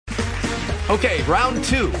Okay, round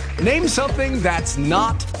two. Name something that's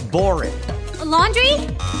not boring. A laundry?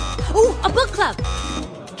 Ooh, a book club.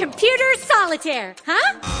 Computer solitaire,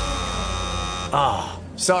 huh? Ah,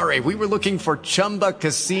 oh, sorry, we were looking for Chumba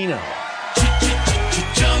Casino.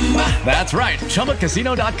 That's right,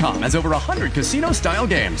 ChumbaCasino.com has over 100 casino-style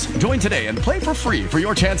games. Join today and play for free for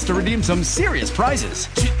your chance to redeem some serious prizes.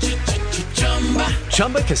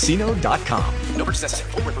 ChumbaCasino.com. No purchase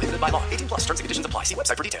necessary. Void where prohibited by law. 18+ terms and conditions apply. See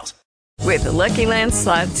website for details. With the Lucky Land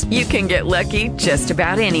Slots, you can get lucky just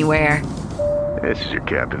about anywhere. This is your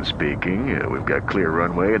captain speaking. We've got clear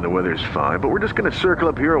runway and the weather's fine, but we're just going to circle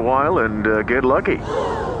up here a while and get lucky.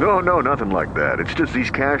 No, nothing like that. It's just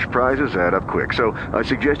these cash prizes add up quick. So I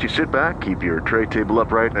suggest you sit back, keep your tray table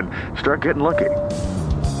upright, and start getting lucky.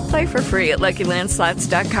 Play for free at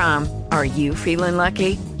LuckyLandSlots.com. Are you feeling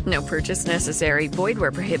lucky? No purchase necessary. Void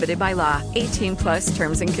where prohibited by law. 18+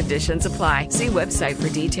 terms and conditions apply. See website for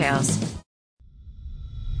details.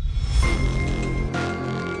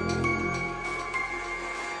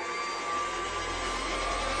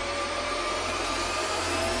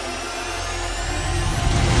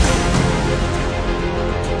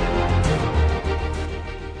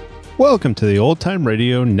 Welcome to the Old Time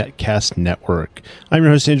Radio Netcast Network. I'm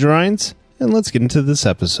your host, Andrew Rines, and let's get into this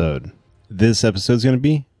episode. This episode is going to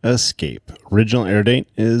be Escape. Original air date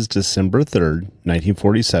is December 3rd,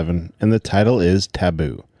 1947, and the title is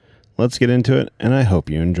Taboo. Let's get into it, and I hope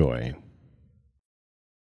you enjoy.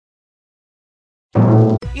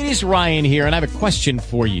 It is Ryan here, and I have a question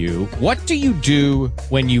for you. What do you do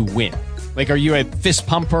when you win? Like, are you a fist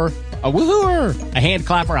pumper, a woohooer, a hand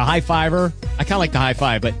clapper, a high fiver? I kind of like the high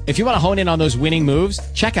five, but if you want to hone in on those winning moves,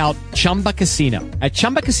 check out Chumba Casino. At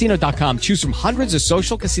ChumbaCasino.com, choose from hundreds of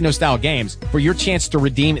social casino-style games for your chance to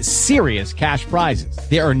redeem serious cash prizes.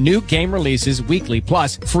 There are new game releases weekly,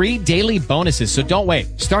 plus free daily bonuses, so don't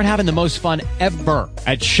wait. Start having the most fun ever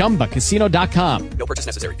at ChumbaCasino.com. No purchase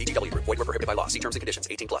necessary. VGW. Void where prohibited by law. See terms and conditions.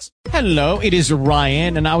 18+. Hello, it is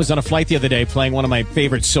Ryan, and I was on a flight the other day playing one of my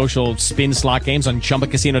favorite social spin slot games on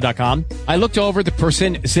ChumbaCasino.com. I looked over at the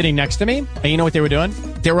person sitting next to me, and you know what they were doing?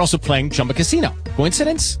 They were also playing Chumba Casino.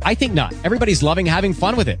 Coincidence? I think not. Everybody's loving having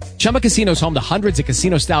fun with it. Chumba Casino is home to hundreds of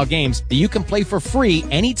casino-style games that you can play for free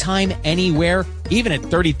anytime, anywhere, even at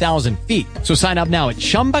 30,000 feet. So sign up now at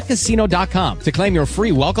ChumbaCasino.com to claim your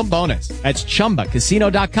free welcome bonus. That's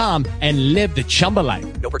ChumbaCasino.com and live the Chumba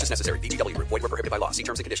life. No purchase necessary. VGW. Void where prohibited by law. See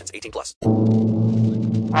terms and conditions. 18+.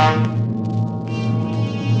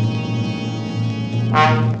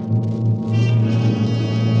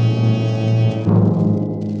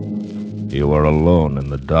 You are alone in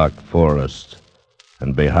the dark forest,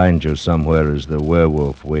 and behind you somewhere is the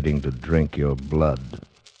werewolf waiting to drink your blood.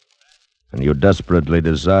 And you desperately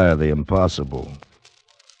desire the impossible,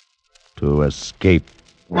 to escape.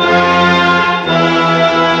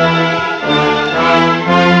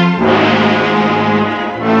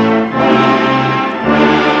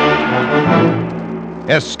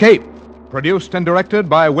 Escape, produced and directed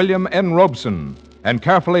by William N. Robeson, and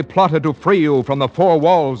carefully plotted to free you from the four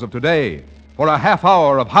walls of today for a half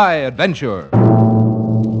hour of high adventure.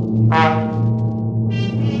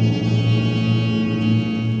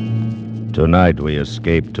 Tonight we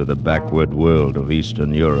escape to the backward world of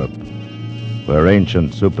Eastern Europe, where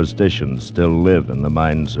ancient superstitions still live in the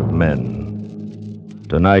minds of men.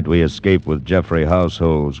 Tonight we escape with Geoffrey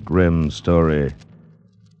Household's grim story,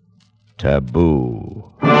 Taboo.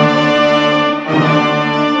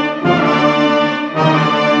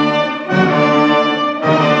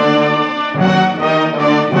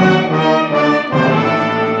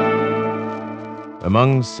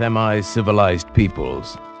 Among semi-civilized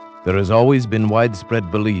peoples, there has always been widespread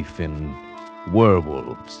belief in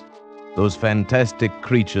werewolves, those fantastic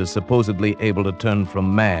creatures supposedly able to turn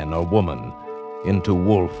from man or woman into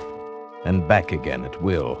wolf and back again at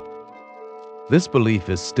will. This belief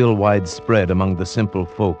is still widespread among the simple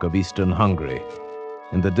folk of eastern Hungary,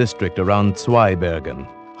 in the district around Zweibergen,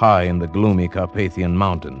 high in the gloomy Carpathian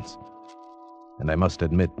Mountains, and I must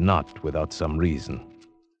admit not without some reason.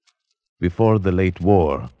 Before the late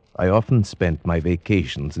war, I often spent my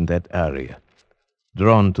vacations in that area,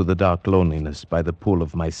 drawn to the dark loneliness by the pull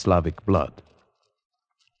of my Slavic blood.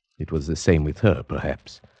 It was the same with her,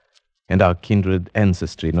 perhaps, and our kindred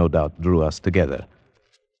ancestry no doubt drew us together.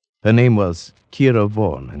 Her name was Kira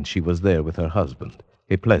Vaughan, and she was there with her husband,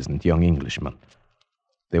 a pleasant young Englishman.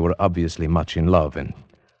 They were obviously much in love, and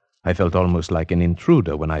I felt almost like an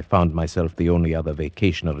intruder when I found myself the only other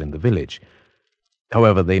vacationer in the village.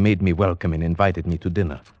 However, they made me welcome and invited me to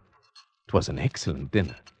dinner. It was an excellent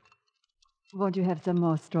dinner. Won't you have some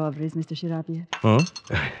more strawberries, Mr. Shirabi? Huh?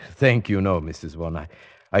 Thank you, no, Mrs. Vaughan.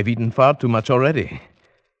 I've eaten far too much already.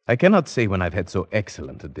 I cannot say when I've had so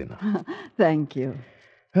excellent a dinner. Thank you.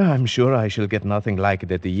 I'm sure I shall get nothing like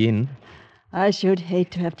it at the inn. I should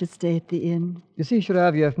hate to have to stay at the inn. You see,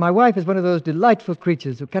 Shuravyov, my wife is one of those delightful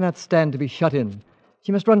creatures who cannot stand to be shut in.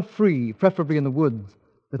 She must run free, preferably in the woods,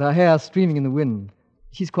 with her hair streaming in the wind.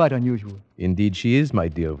 She's quite unusual. Indeed she is, my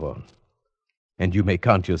dear Vaughan. And you may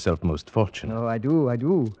count yourself most fortunate. Oh, I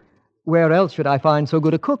do. Where else should I find so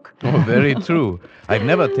good a cook? Oh, very true. I've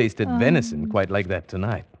never tasted venison quite like that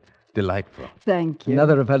tonight. Delightful. Thank you.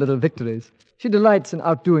 Another of her little victories. She delights in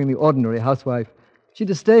outdoing the ordinary housewife. She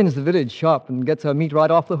disdains the village shop and gets her meat right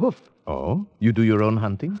off the hoof. Oh? You do your own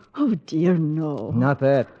hunting? Oh, dear, no. Not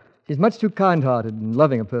that. She's much too kind-hearted and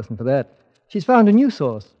loving a person for that. She's found a new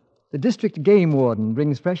source. The district game warden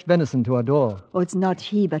brings fresh venison to our door. Oh, it's not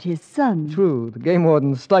he, but his son. True, the game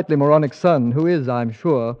warden's slightly moronic son, who is, I'm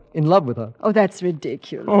sure, in love with her. Oh, that's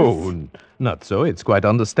ridiculous. Oh, not so. It's quite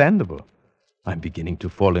understandable. I'm beginning to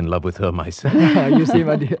fall in love with her myself. You see,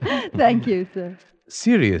 my dear. Thank you, sir.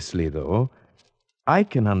 Seriously, though, I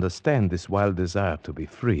can understand this wild desire to be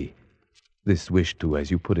free. This wish to, as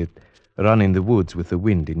you put it, run in the woods with the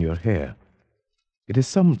wind in your hair. It is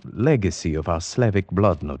some legacy of our Slavic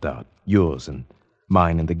blood, no doubt. Yours and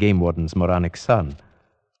mine and the game warden's moronic son.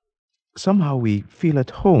 Somehow we feel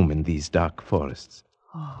at home in these dark forests.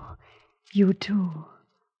 Oh, you too.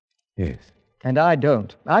 Yes. And I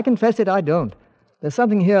don't. I confess it, I don't. There's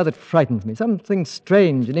something here that frightens me, something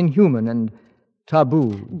strange and inhuman and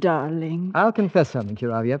taboo. Darling. I'll confess something,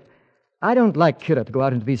 Kiravyev. I don't like Kira to go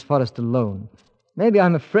out into these forests alone. Maybe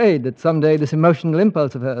I'm afraid that someday this emotional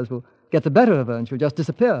impulse of hers will get the better of her and she'll just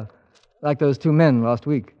disappear, like those two men last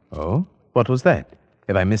week. Oh? What was that?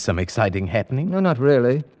 Have I missed some exciting happening? No, not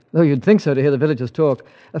really. Though you'd think so to hear the villagers talk.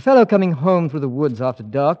 A fellow coming home through the woods after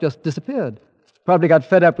dark just disappeared. Probably got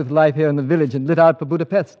fed up with life here in the village and lit out for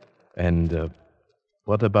Budapest. And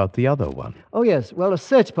what about the other one? Oh, yes. Well, a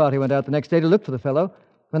search party went out the next day to look for the fellow.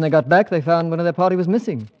 When they got back, they found one of their party was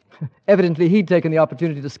missing. Evidently, he'd taken the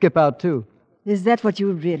opportunity to skip out, too. Is that what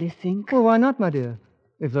you really think? Well, why not, my dear?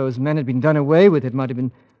 If those men had been done away with, it might have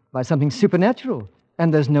been by something supernatural.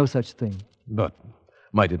 And there's no such thing. But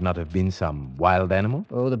might it not have been some wild animal?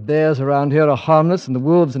 Oh, the bears around here are harmless and the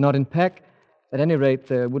wolves are not in pack. At any rate,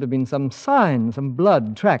 there would have been some sign, some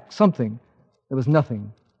blood, track, something. There was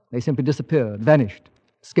nothing. They simply disappeared, vanished,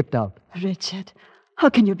 skipped out. Richard, how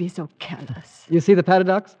can you be so callous? You see the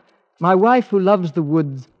paradox? My wife, who loves the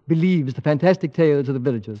woods, believes the fantastic tales of the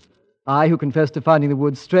villagers. I, who confess to finding the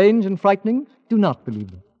woods strange and frightening, do not believe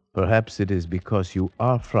them. Perhaps it is because you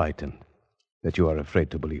are frightened that you are afraid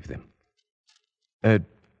to believe them.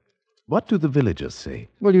 What do the villagers say?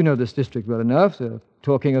 Well, you know this district well enough. They're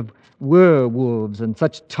talking of werewolves and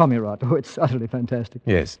such tommy rot. Oh, it's utterly fantastic.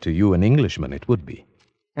 Yes, to you, an Englishman, it would be.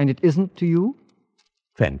 And it isn't to you?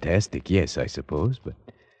 Fantastic, yes, I suppose, but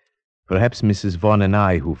perhaps Mrs. Vaughan and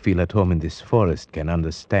I, who feel at home in this forest, can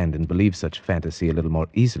understand and believe such fantasy a little more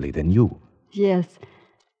easily than you. Yes,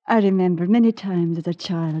 I remember many times as a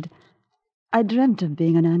child, I dreamt of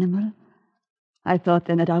being an animal. I thought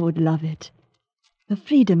then that I would love it. The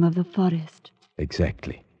freedom of the forest.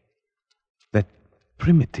 Exactly. That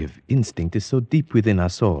primitive instinct is so deep within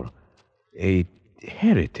us all. A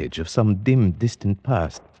heritage of some dim, distant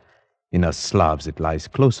past. In us Slavs, it lies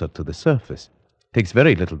closer to the surface. Takes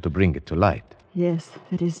very little to bring it to light. Yes,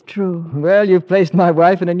 that is true. Well, you've placed my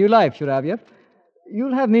wife in a new life, Shuravyev.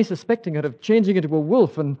 You'll have me suspecting her of changing into a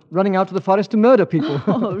wolf and running out to the forest to murder people.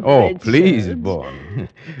 Oh, please, Vaughan.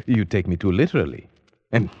 You take me too literally.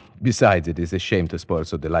 And besides, it is a shame to spoil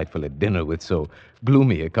so delightful a dinner with so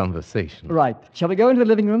gloomy a conversation. Right. Shall we go into the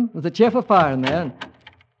living room? There's a cheerful fire in there.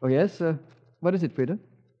 Oh, yes? What is it, Frida?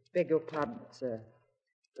 Beg your pardon, sir.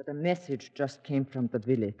 But a message just came from the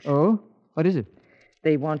village. Oh? What is it?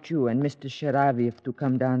 They want you and Mr. Sharaviev to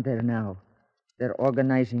come down there now. They're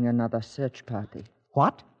organizing another search party.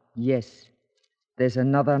 What? Yes. There's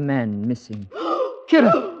another man missing.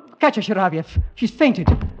 Kira! Catch her, Sharaviev. She's fainted.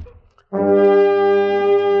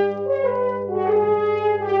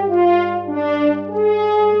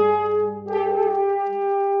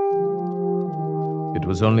 It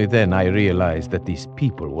was only then I realized that these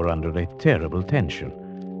people were under a terrible tension.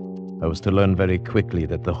 I was to learn very quickly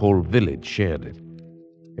that the whole village shared it.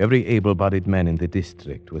 Every able-bodied man in the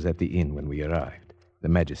district was at the inn when we arrived. The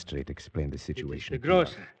magistrate explained the situation. The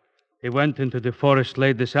grocer. He went into the forest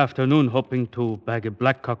late this afternoon, hoping to bag a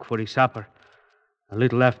blackcock for his supper. A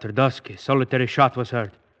little after dusk, a solitary shot was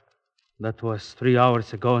heard. That was 3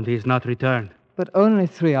 hours ago, and he has not returned. But only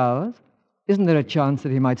 3 hours? Isn't there a chance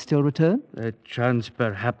that he might still return? A chance,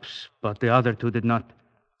 perhaps, but the other two did not.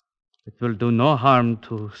 It will do no harm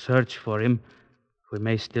to search for him. We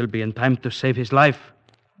may still be in time to save his life.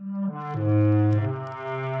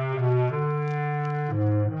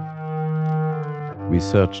 We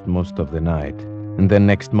searched most of the night, and then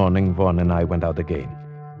next morning Vaughn and I went out again.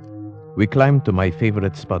 We climbed to my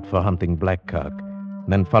favorite spot for hunting blackcock,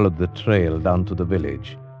 then followed the trail down to the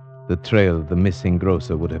village, the trail the missing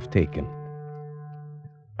grocer would have taken.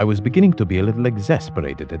 I was beginning to be a little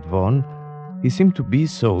exasperated at Vaughn. He seemed to be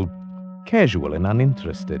so casual and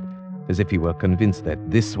uninterested, as if he were convinced that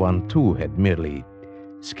this one too had merely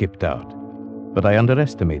skipped out. But I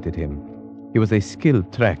underestimated him. He was a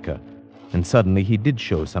skilled tracker, and suddenly he did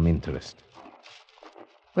show some interest.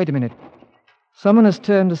 Wait a minute. Someone has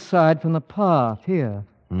turned aside from the path here.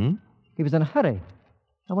 Hmm? He was in a hurry.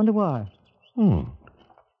 I wonder why.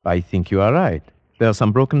 I think you are right. There are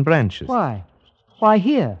some broken branches. Why? Why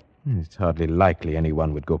here? It's hardly likely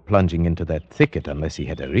anyone would go plunging into that thicket unless he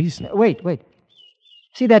had a reason. Wait.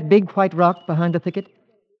 See that big white rock behind the thicket?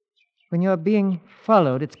 When you're being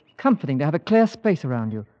followed, it's comforting to have a clear space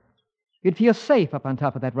around you. You'd feel safe up on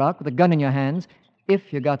top of that rock with a gun in your hands,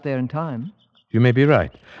 if you got there in time. You may be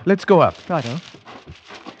right. Let's go up. Righto.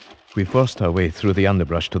 We forced our way through the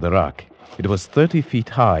underbrush to the rock. It was 30 feet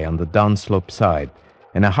high on the downslope side,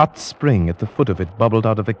 and a hot spring at the foot of it bubbled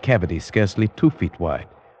out of a cavity scarcely 2 feet wide.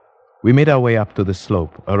 We made our way up to the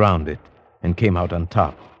slope, around it, and came out on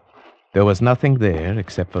top. There was nothing there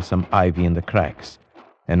except for some ivy in the cracks,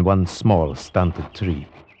 and one small, stunted tree.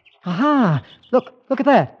 Aha! Look at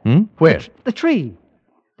that. Where? The tree.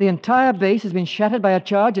 The entire base has been shattered by a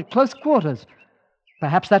charge at close quarters.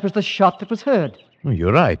 Perhaps that was the shot that was heard. Oh,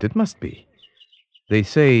 you're right, it must be. They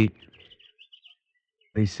say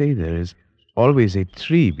there is always a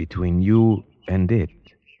tree between you and it.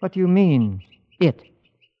 What do you mean, it?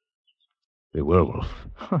 The werewolf.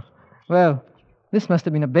 Well, this must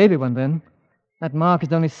have been a baby one then. That mark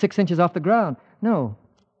is only 6 inches off the ground. No.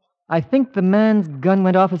 I think the man's gun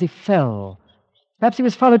went off as he fell. Perhaps he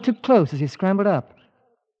was followed too close as he scrambled up.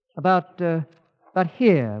 About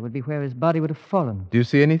here would be where his body would have fallen. Do you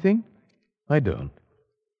see anything? I don't.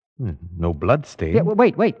 No blood stain. Yeah,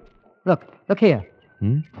 wait. Look here.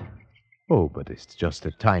 Oh, but it's just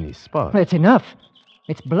a tiny spot. Well, it's enough.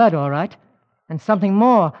 It's blood, all right. And something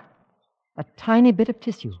more. A tiny bit of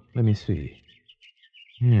tissue. Let me see.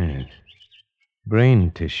 Yes.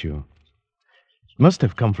 Brain tissue. Must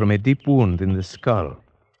have come from a deep wound in the skull,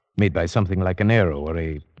 made by something like an arrow or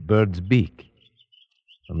a bird's beak.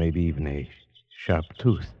 Or maybe even a sharp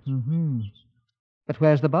tooth. But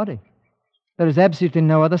where's the body? There is absolutely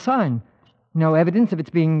no other sign. No evidence of its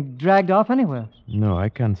being dragged off anywhere. No, I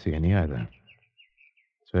can't see any either.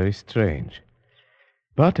 It's very strange.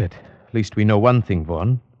 But at least we know one thing,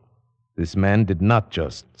 Vaughn. This man did not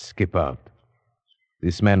just skip out.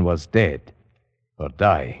 This man was dead or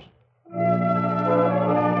dying.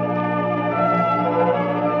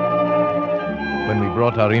 When we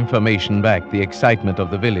brought our information back, the excitement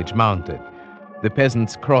of the village mounted. The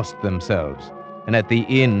peasants crossed themselves, and at the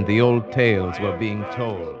inn, the old tales were being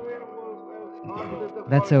told.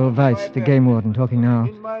 That's old Weiss, the game warden, talking now.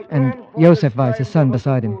 And Josef Weiss, his son,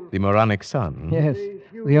 beside him. The moronic son? Yes.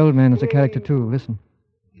 The old man is a character, too. Listen.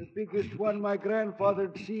 The biggest one my grandfather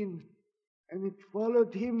had seen, and it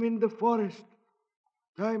followed him in the forest.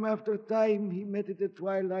 Time after time, he met it at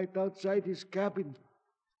twilight outside his cabin,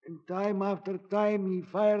 and time after time he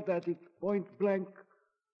fired at it point blank,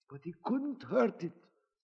 but he couldn't hurt it.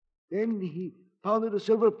 Then he pounded a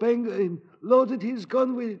silver penga and loaded his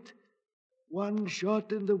gun with it. One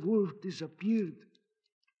shot and the wolf disappeared.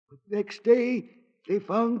 But next day, they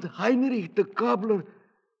found Heinrich the cobbler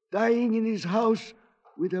dying in his house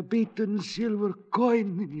with a beaten silver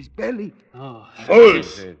coin in his belly.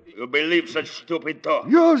 Fools! You believe such stupid talk?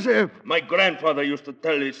 Joseph! My grandfather used to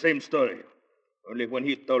tell the same story. Only when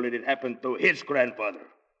he told it happened to his grandfather.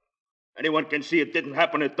 Anyone can see it didn't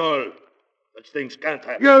happen at all. Such things can't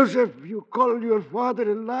happen. Joseph, you call your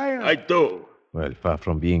father a liar. I do. Well, far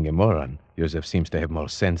from being a moron, Joseph seems to have more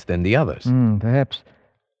sense than the others. Perhaps.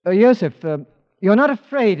 Joseph, you're not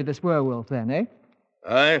afraid of this werewolf then, eh?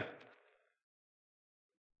 I?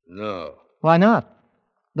 No. Why not?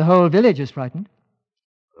 The whole village is frightened.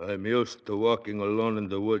 I'm used to walking alone in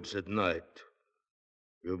the woods at night.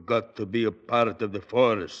 You've got to be a part of the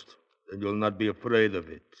forest, and you'll not be afraid of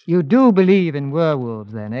it. You do believe in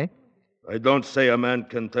werewolves then, eh? I don't say a man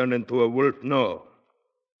can turn into a wolf, no.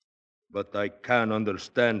 But I can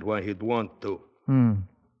understand why he'd want to.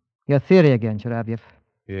 Your theory again, Sharavyev.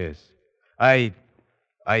 Yes. I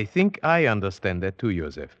think I understand that too,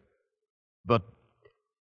 Joseph. But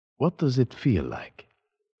what does it feel like?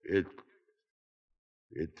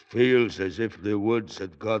 It feels as if the woods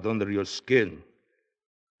had got under your skin,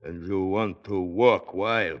 and you want to walk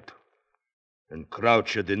wild and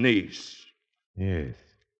crouch at the knees. Yes.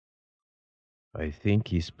 I think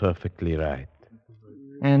he's perfectly right.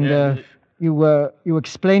 And you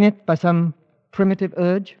explain it by some primitive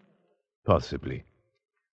urge? Possibly.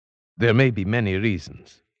 There may be many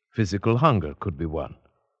reasons. Physical hunger could be one.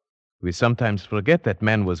 We sometimes forget that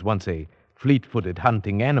man was once a fleet-footed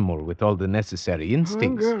hunting animal with all the necessary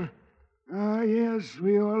instincts. Hunger? Yes,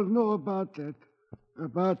 we all know about that.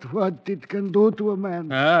 About what it can do to a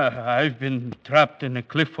man. I've been trapped in a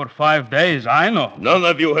cliff for 5 days, I know. None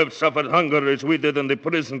of you have suffered hunger as we did in the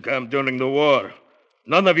prison camp during the war.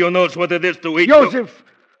 None of you knows what it is to eat... Joseph,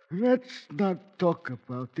 let's not talk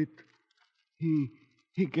about it.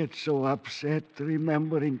 He gets so upset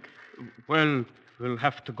remembering. Well, we'll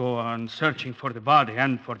have to go on searching for the body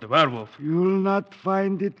and for the werewolf. You'll not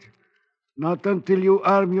find it. Not until you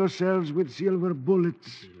arm yourselves with silver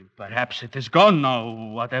bullets. Perhaps it is gone now,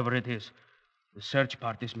 whatever it is. The search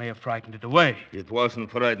parties may have frightened it away. It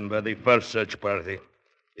wasn't frightened by the first search party.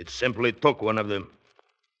 It simply took one of them.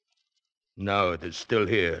 Now it is still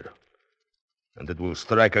here. And it will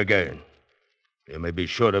strike again. You may be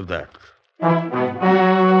sure of that.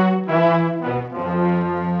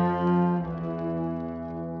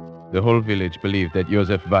 The whole village believed that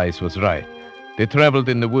Joseph Weiss was right. They traveled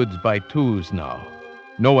in the woods by twos now.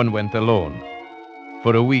 No one went alone.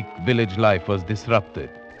 For a week, village life was disrupted.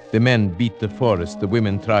 The men beat the forest, the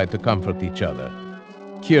women tried to comfort each other.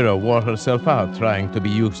 Kira wore herself out trying to be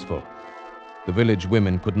useful. The village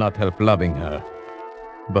women could not help loving her.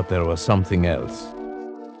 But there was something else.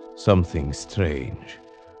 Something strange.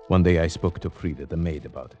 One day I spoke to Frida, the maid,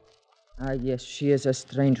 about it. Yes, she is a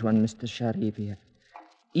strange one, Mr. Sharivia.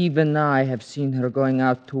 Even I have seen her going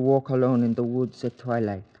out to walk alone in the woods at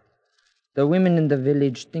twilight. The women in the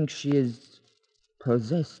village think she is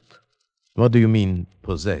possessed. What do you mean,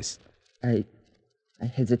 possessed? I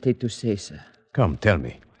hesitate to say, sir. Come, tell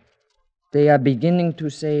me. They are beginning to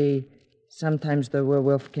say sometimes the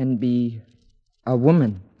werewolf can be a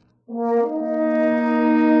woman.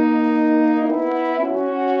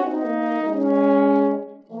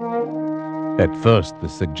 At first, the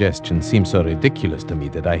suggestion seemed so ridiculous to me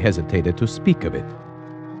that I hesitated to speak of it.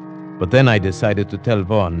 But then I decided to tell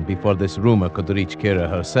Vaughn before this rumor could reach Kira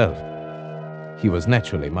herself. He was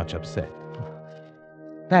naturally much upset.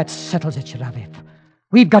 That settles it, Sharabev.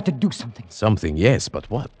 We've got to do something. Something, yes, but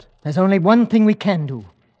what? There's only one thing we can do.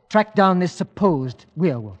 Track down this supposed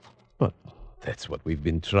werewolf. But that's what we've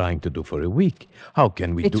been trying to do for a week. How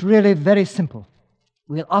can we It's really very simple.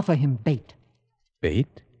 We'll offer him bait.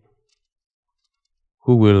 Bait?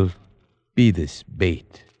 Who will be this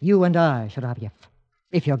bait? You and I, Sharabev.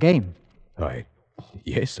 If you're game. Why,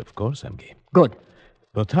 yes, of course I'm game. Good.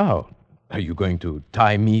 But how? Are you going to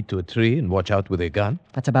tie me to a tree and watch out with a gun?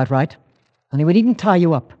 That's about right. Only we needn't tie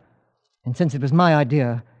you up. And since it was my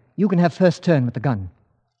idea, you can have first turn with the gun.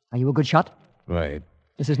 Are you a good shot? Right.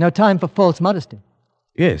 This is no time for false modesty.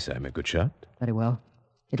 Yes, I'm a good shot. Very well.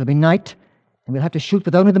 It'll be night, and we'll have to shoot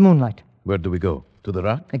with only the moonlight. Where do we go? To the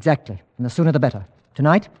rock? Exactly. And the sooner the better.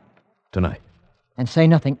 Tonight? Tonight. And say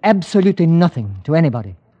nothing, absolutely nothing, to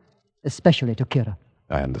anybody. Especially to Kira.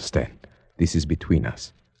 I understand. This is between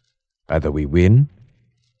us. Either we win,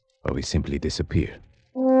 or we simply disappear.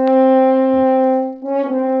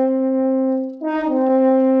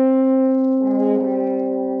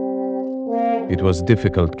 It was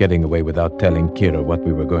difficult getting away without telling Kira what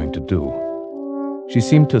we were going to do. She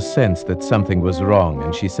seemed to sense that something was wrong,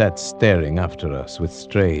 and she sat staring after us with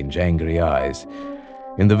strange, angry eyes.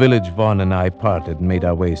 In the village, Vaughn and I parted and made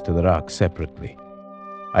our ways to the rock separately.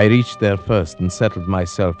 I reached there first and settled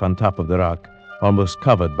myself on top of the rock, almost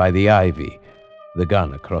covered by the ivy, the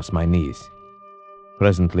gun across my knees.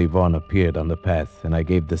 Presently, Vaughn appeared on the path, and I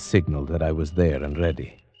gave the signal that I was there and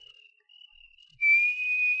ready.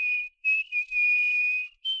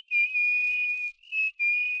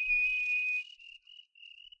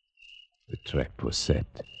 The trap was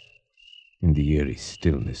set. In the eerie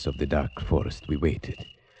stillness of the dark forest, we waited.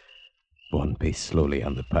 Vaughn paced slowly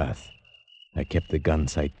on the path. I kept the gun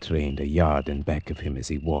sight trained a yard in back of him as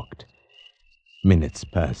he walked. Minutes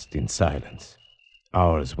passed in silence.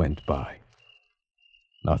 Hours went by.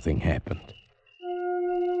 Nothing happened.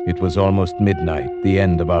 It was almost midnight, the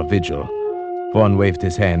end of our vigil. Vaughn waved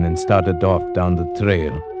his hand and started off down the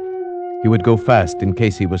trail. He would go fast in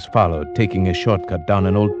case he was followed, taking a shortcut down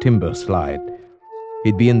an old timber slide.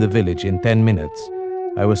 He'd be in the village in 10 minutes.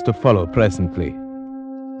 I was to follow presently.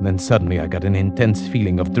 Then suddenly I got an intense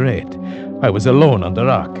feeling of dread. I was alone on the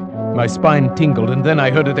rock. My spine tingled, and then I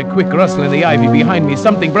heard a quick rustle in the ivy behind me.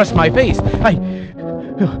 Something brushed my face.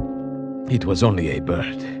 It was only a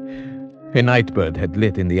bird. A night bird had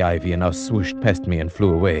lit in the ivy and now swooshed past me and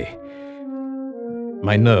flew away.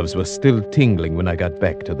 My nerves were still tingling when I got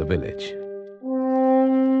back to the village.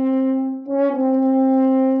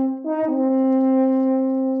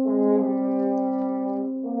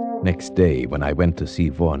 Next day, when I went to see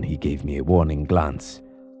Vaughn, he gave me a warning glance.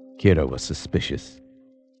 Kira was suspicious.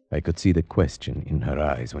 I could see the question in her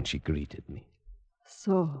eyes when she greeted me.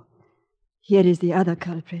 So, here is the other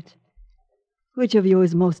culprit. Which of you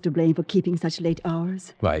is most to blame for keeping such late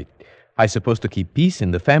hours? Why, I supposed to keep peace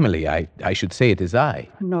in the family. I should say it is I.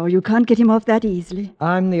 No, you can't get him off that easily.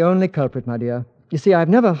 I'm the only culprit, my dear. You see, I've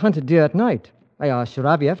never hunted deer at night. I asked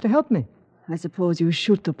Sharaviev to help me. I suppose you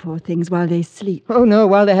shoot the poor things while they sleep. Oh, no,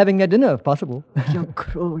 while they're having their dinner, if possible. You're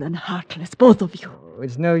cruel and heartless, both of you. Oh,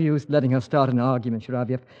 it's no use letting her start an argument,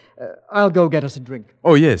 Sharaviev. I'll go get us a drink.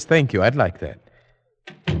 Oh, yes, thank you. I'd like that.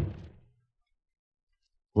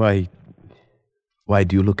 Why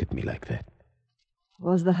do you look at me like that?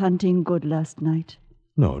 Was the hunting good last night?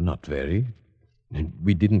 No, not very.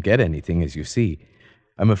 We didn't get anything, as you see.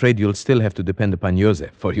 I'm afraid you'll still have to depend upon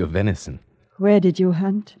Joseph for your venison. Where did you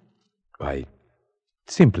hunt? Why,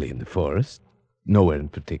 simply in the forest. Nowhere in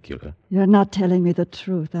particular. You're not telling me the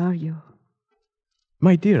truth, are you?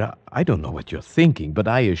 My dear, I don't know what you're thinking, but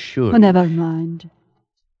I assure you... Oh, never mind.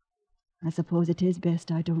 I suppose it is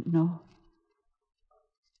best I don't know.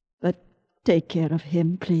 But take care of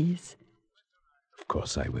him, please. Of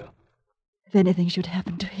course I will. If anything should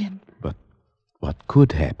happen to him. But what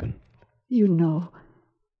could happen? You know.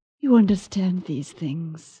 You understand these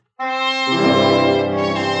things.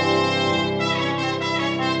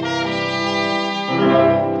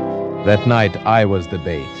 That night I was the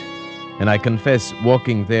bait, and I confess,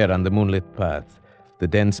 walking there on the moonlit path, the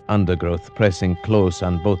dense undergrowth pressing close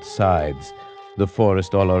on both sides, the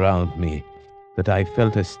forest all around me, that I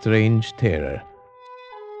felt a strange terror.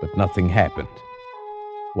 But nothing happened.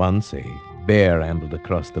 Once a bear ambled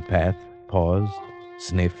across the path, paused,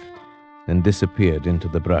 sniffed, and disappeared into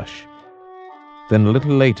the brush. Then a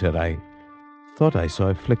little later I thought I saw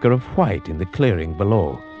a flicker of white in the clearing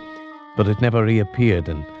below, but it never reappeared,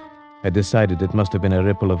 and I decided it must have been a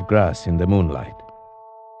ripple of grass in the moonlight.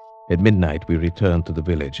 At midnight we returned to the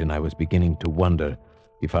village, and I was beginning to wonder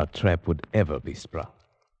if our trap would ever be sprung.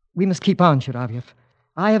 We must keep on, Sharaviev.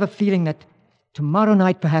 I have a feeling that tomorrow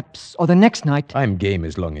night, perhaps, or the next night... I'm game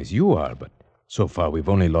as long as you are, but so far we've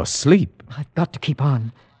only lost sleep. I've got to keep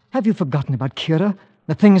on. Have you forgotten about Kira?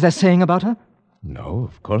 The things they're saying about her? No,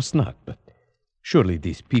 of course not, but surely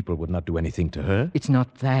these people would not do anything to her? It's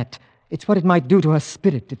not that. It's what it might do to her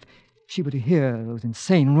spirit if she were to hear those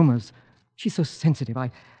insane rumors. She's so sensitive.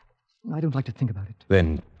 I don't like to think about it.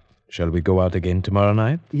 Then, shall we go out again tomorrow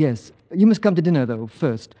night? Yes. You must come to dinner, though,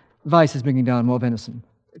 first. Weiss is bringing down more venison.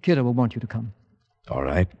 Kira will want you to come. All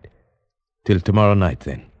right. Till tomorrow night,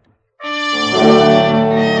 then.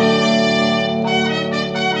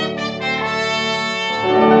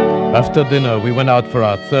 After dinner, we went out for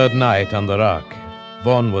our third night on the rock.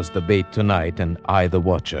 Vaughn was the bait tonight, and I the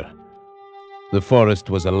watcher. The forest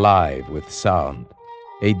was alive with sound.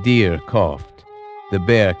 A deer coughed. The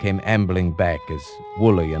bear came ambling back as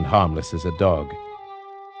woolly and harmless as a dog.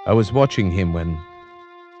 I was watching him when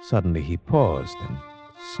suddenly he paused and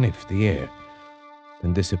sniffed the air,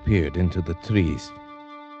 then disappeared into the trees.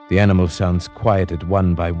 The animal sounds quieted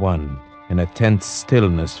one by one, and a tense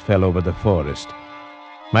stillness fell over the forest.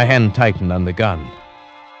 My hand tightened on the gun,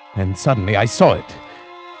 and suddenly I saw it.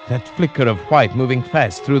 That flicker of white moving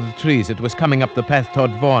fast through the trees. It was coming up the path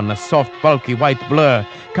toward Vaughn, a soft, bulky white blur,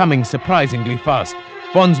 coming surprisingly fast.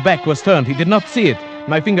 Vaughn's back was turned. He did not see it.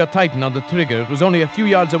 My finger tightened on the trigger. It was only a few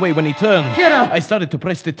yards away when he turned. Kira! I started to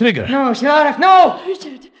press the trigger. No, Sheriff, no!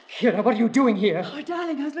 Richard! Kira, what are you doing here? Oh,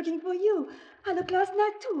 darling, I was looking for you. I looked last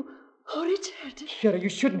night, too. Oh, Richard. Kira, you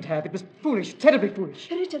shouldn't have. It was foolish, terribly foolish.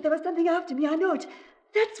 Richard, there was something after me, I know it.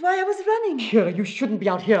 That's why I was running. Kira, you shouldn't be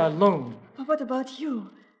out here alone. But what about you?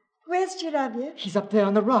 Where's Sharaviev? He's up there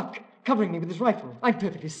on the rock, covering me with his rifle. I'm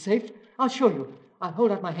perfectly safe. I'll show you. I'll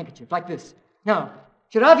hold out my handkerchief like this. Now,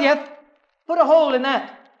 Sharaviev, put a hole in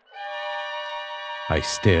that. I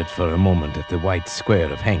stared for a moment at the white square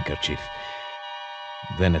of handkerchief,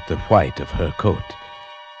 then at the white of her coat.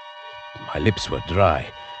 My lips were dry.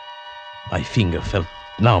 My finger felt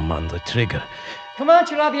numb on the trigger. Come on,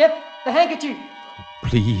 Sharaviev, the handkerchief.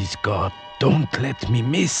 Please, God, don't let me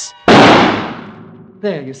miss.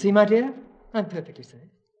 There, you see, my dear? I'm perfectly safe.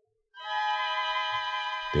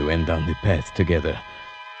 They went down the path together.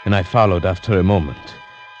 and I followed after a moment.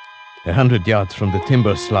 100 yards from the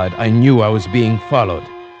timber slide, I knew I was being followed.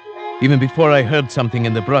 Even before I heard something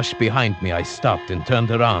in the brush behind me, I stopped and turned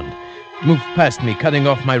around. It moved past me, cutting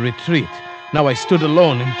off my retreat. Now I stood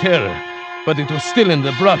alone in terror, but it was still in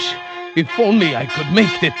the brush. If only I could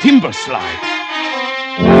make the timber slide.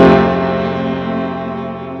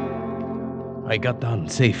 I got down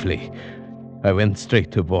safely. I went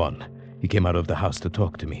straight to Vaughn. He came out of the house to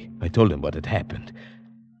talk to me. I told him what had happened.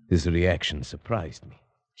 His reaction surprised me.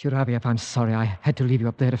 Shuravief, I'm sorry I had to leave you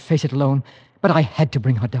up there to face it alone, but I had to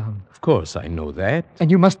bring her down. Of course, I know that.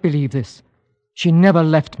 And you must believe this. She never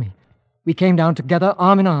left me. We came down together,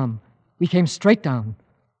 arm in arm. We came straight down.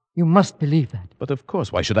 You must believe that. But of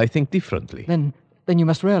course, why should I think differently? Then you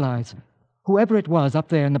must realize, whoever it was up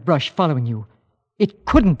there in the brush following you, it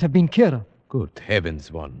couldn't have been Kira. Good heavens,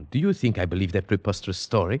 Vaughn. Do you think I believe that preposterous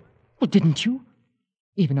story? Well, didn't you?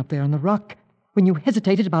 Even up there on the rock, when you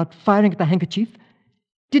hesitated about firing at the handkerchief,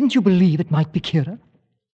 didn't you believe it might be Kira?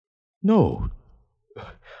 No.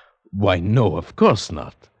 Why, no, of course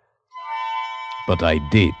not. But I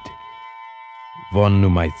did. Vaughn knew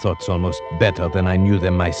my thoughts almost better than I knew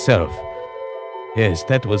them myself. Yes,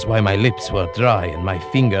 that was why my lips were dry and my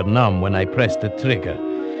finger numb when I pressed the trigger.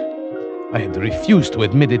 I had refused to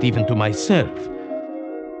admit it even to myself.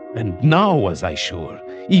 And now was I sure,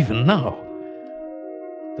 even now.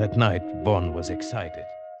 That night, Vaughn was excited.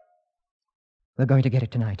 We're going to get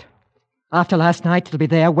it tonight. After last night, it'll be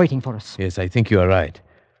there waiting for us. Yes, I think you are right.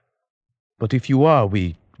 But if you are,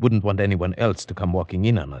 we wouldn't want anyone else to come walking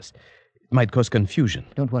in on us. It might cause confusion.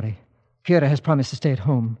 Don't worry. Kira has promised to stay at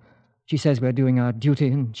home. She says we're doing our duty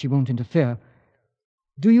and she won't interfere.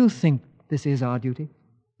 Do you think this is our duty?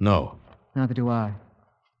 No. Neither do I.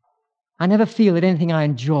 I never feel that anything I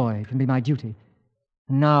enjoy can be my duty.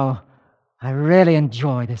 And now, I really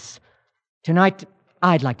enjoy this. Tonight,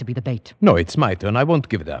 I'd like to be the bait. No, it's my turn. I won't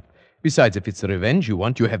give it up. Besides, if it's the revenge you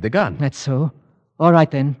want, you have the gun. That's so. All right,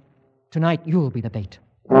 then. Tonight, you'll be the bait.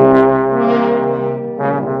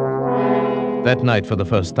 That night, for the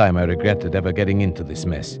first time, I regretted ever getting into this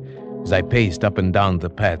mess. As I paced up and down the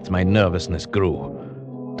path, my nervousness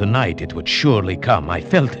grew. Tonight, it would surely come. I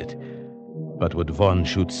felt it. But would Vaughn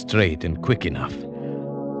shoot straight and quick enough?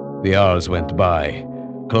 The hours went by.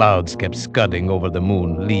 Clouds kept scudding over the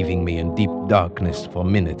moon, leaving me in deep darkness for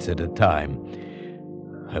minutes at a time.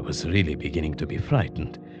 I was really beginning to be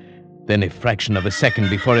frightened. Then, a fraction of a second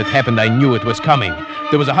before it happened, I knew it was coming.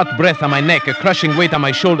 There was a hot breath on my neck, a crushing weight on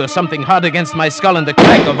my shoulder, something hard against my skull, and the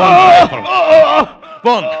crack of Vaughn's rifle.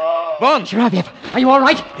 Vaughn! Shuravief, are you all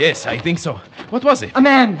right? Yes, I think so. What was it? A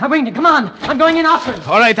man. I winged him. Come on. I'm going in after him.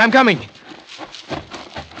 All right, I'm coming.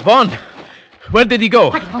 Vaughn, where did he go?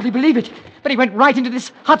 I can hardly believe it, but he went right into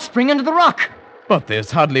this hot spring under the rock. But there's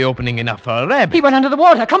hardly opening enough for a rabbit. He went under the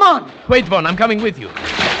water. Come on. Wait, Vaughn, I'm coming with you.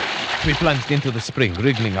 We plunged into the spring,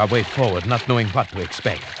 wriggling our way forward, not knowing what to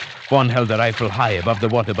expect. Vaughn held the rifle high above the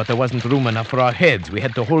water, but there wasn't room enough for our heads. We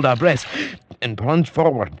had to hold our breaths and plunge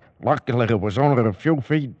forward. Luckily, it was only a few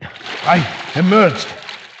feet. I emerged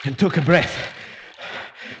and took a breath.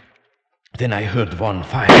 Then I heard Vaughn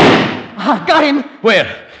fire. Ah, got him.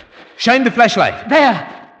 Where? Shine the flashlight.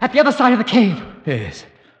 There, at the other side of the cave. Yes.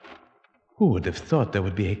 Who would have thought there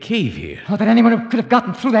would be a cave here? Or that anyone who could have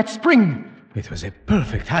gotten through that spring. It was a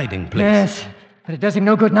perfect hiding place. Yes, but it does him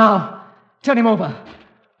no good now. Turn him over.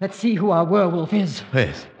 Let's see who our werewolf is.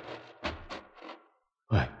 Yes.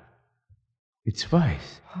 Why? It's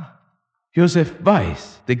Weiss. Joseph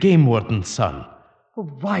Weiss, the game warden's son. Well,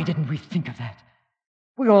 why didn't we think of that?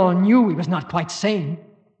 We all knew he was not quite sane.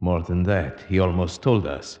 More than that, he almost told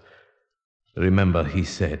us. Remember, he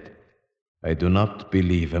said, I do not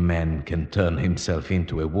believe a man can turn himself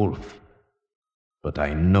into a wolf. But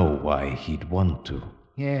I know why he'd want to.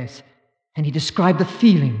 Yes, and he described the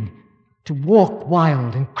feeling to walk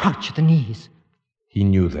wild and crouch at the knees. He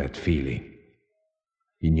knew that feeling.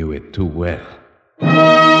 He knew it too well.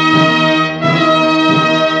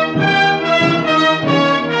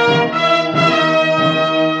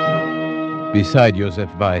 Beside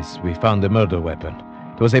Joseph Weiss, we found a murder weapon.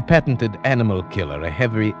 It was a patented animal killer, a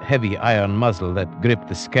heavy iron muzzle that gripped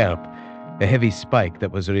the scalp, a heavy spike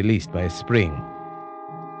that was released by a spring.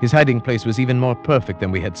 His hiding place was even more perfect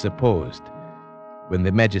than we had supposed. When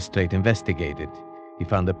the magistrate investigated, he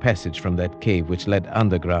found a passage from that cave which led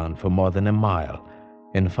underground for more than a mile,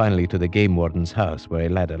 and finally to the game warden's house, where a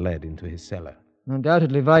ladder led into his cellar.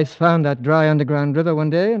 Undoubtedly, Weiss found that dry underground river one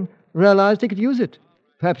day and realized he could use it.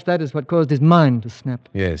 Perhaps that is what caused his mind to snap.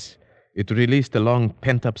 Yes, it released a long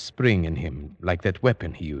pent-up spring in him, like that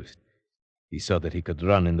weapon he used. He saw that he could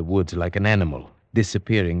run in the woods like an animal,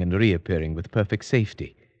 disappearing and reappearing with perfect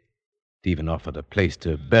safety. It even offered a place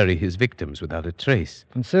to bury his victims without a trace.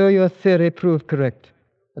 And so your theory proved correct,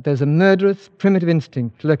 that there's a murderous, primitive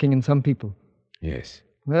instinct lurking in some people. Yes.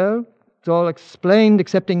 Well, it's all explained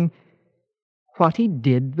excepting what he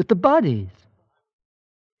did with the bodies.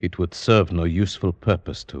 It would serve no useful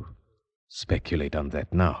purpose to speculate on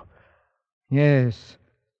that now. Yes,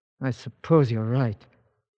 I suppose you're right.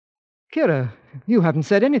 Kira, you haven't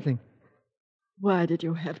said anything. Why did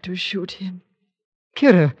you have to shoot him?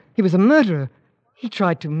 Kira, he was a murderer. He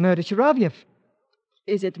tried to murder Shiravyev.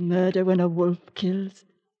 Is it murder when a wolf kills?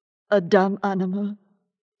 A dumb animal?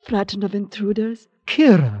 Frightened of intruders?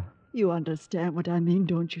 Kira! You understand what I mean,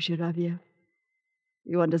 don't you, Shiravyev?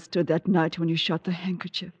 You understood that night when you shot the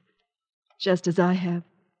handkerchief, just as I have.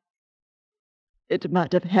 It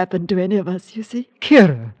might have happened to any of us, you see.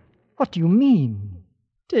 Kira, what do you mean?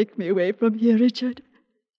 Take me away from here, Richard.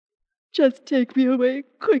 Just take me away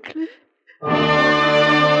quickly.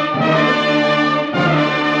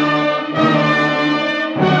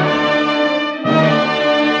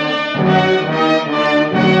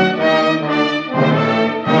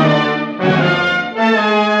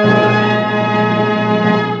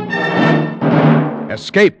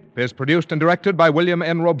 Escape is produced and directed by William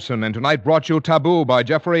N. Robeson, and tonight brought you Taboo by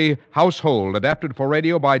Jeffrey Household, adapted for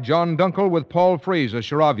radio by John Dunkel with Paul Frees as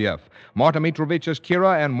Shiravyev, Marta Mitrovich as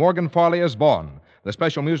Kira, and Morgan Farley as Vaughn. The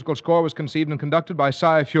special musical score was conceived and conducted by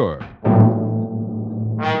Cy Fure.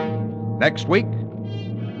 Next week...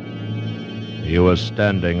 You were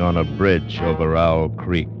standing on a bridge over Owl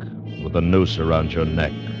Creek with a noose around your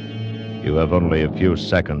neck. You have only a few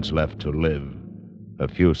seconds left to live. A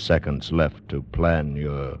few seconds left to plan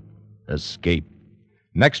your escape.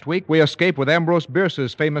 Next week, we escape with Ambrose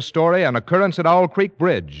Bierce's famous story, An Occurrence at Owl Creek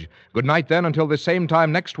Bridge. Good night, then, until the same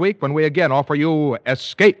time next week when we again offer you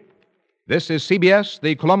Escape. This is CBS,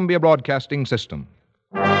 the Columbia Broadcasting System.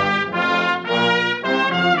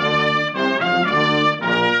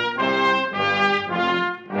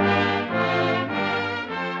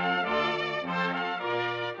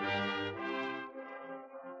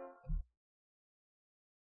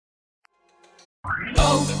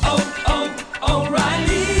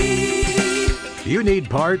 O'Reilly. You need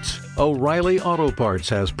parts? O'Reilly Auto Parts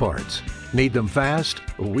has parts. Need them fast?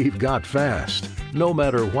 We've got fast. No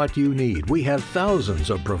matter what you need, we have thousands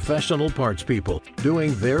of professional parts people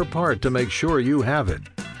doing their part to make sure you have it.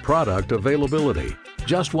 Product availability.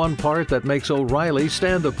 Just one part that makes O'Reilly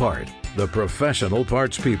stand apart. The professional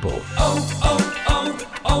parts people.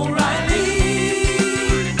 O'Reilly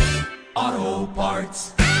Auto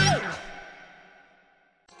Parts.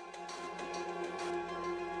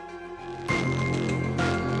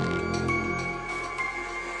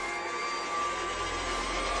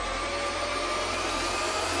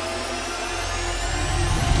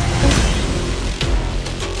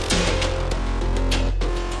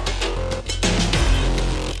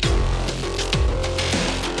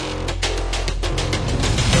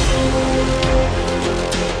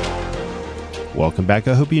 Welcome back.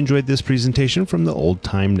 I hope you enjoyed this presentation from the Old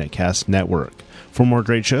Time Netcast Network. For more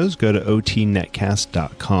great shows, go to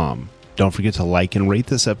otnetcast.com. Don't forget to like and rate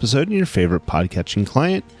this episode in your favorite podcatching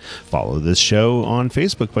client. Follow this show on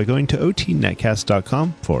Facebook by going to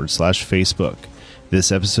otnetcast.com/Facebook.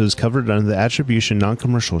 This episode is covered under the Attribution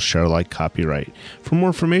Non-Commercial Share Alike copyright. For more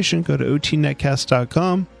information, go to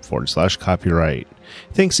otnetcast.com/copyright.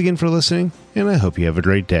 Thanks again for listening, and I hope you have a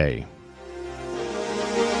great day.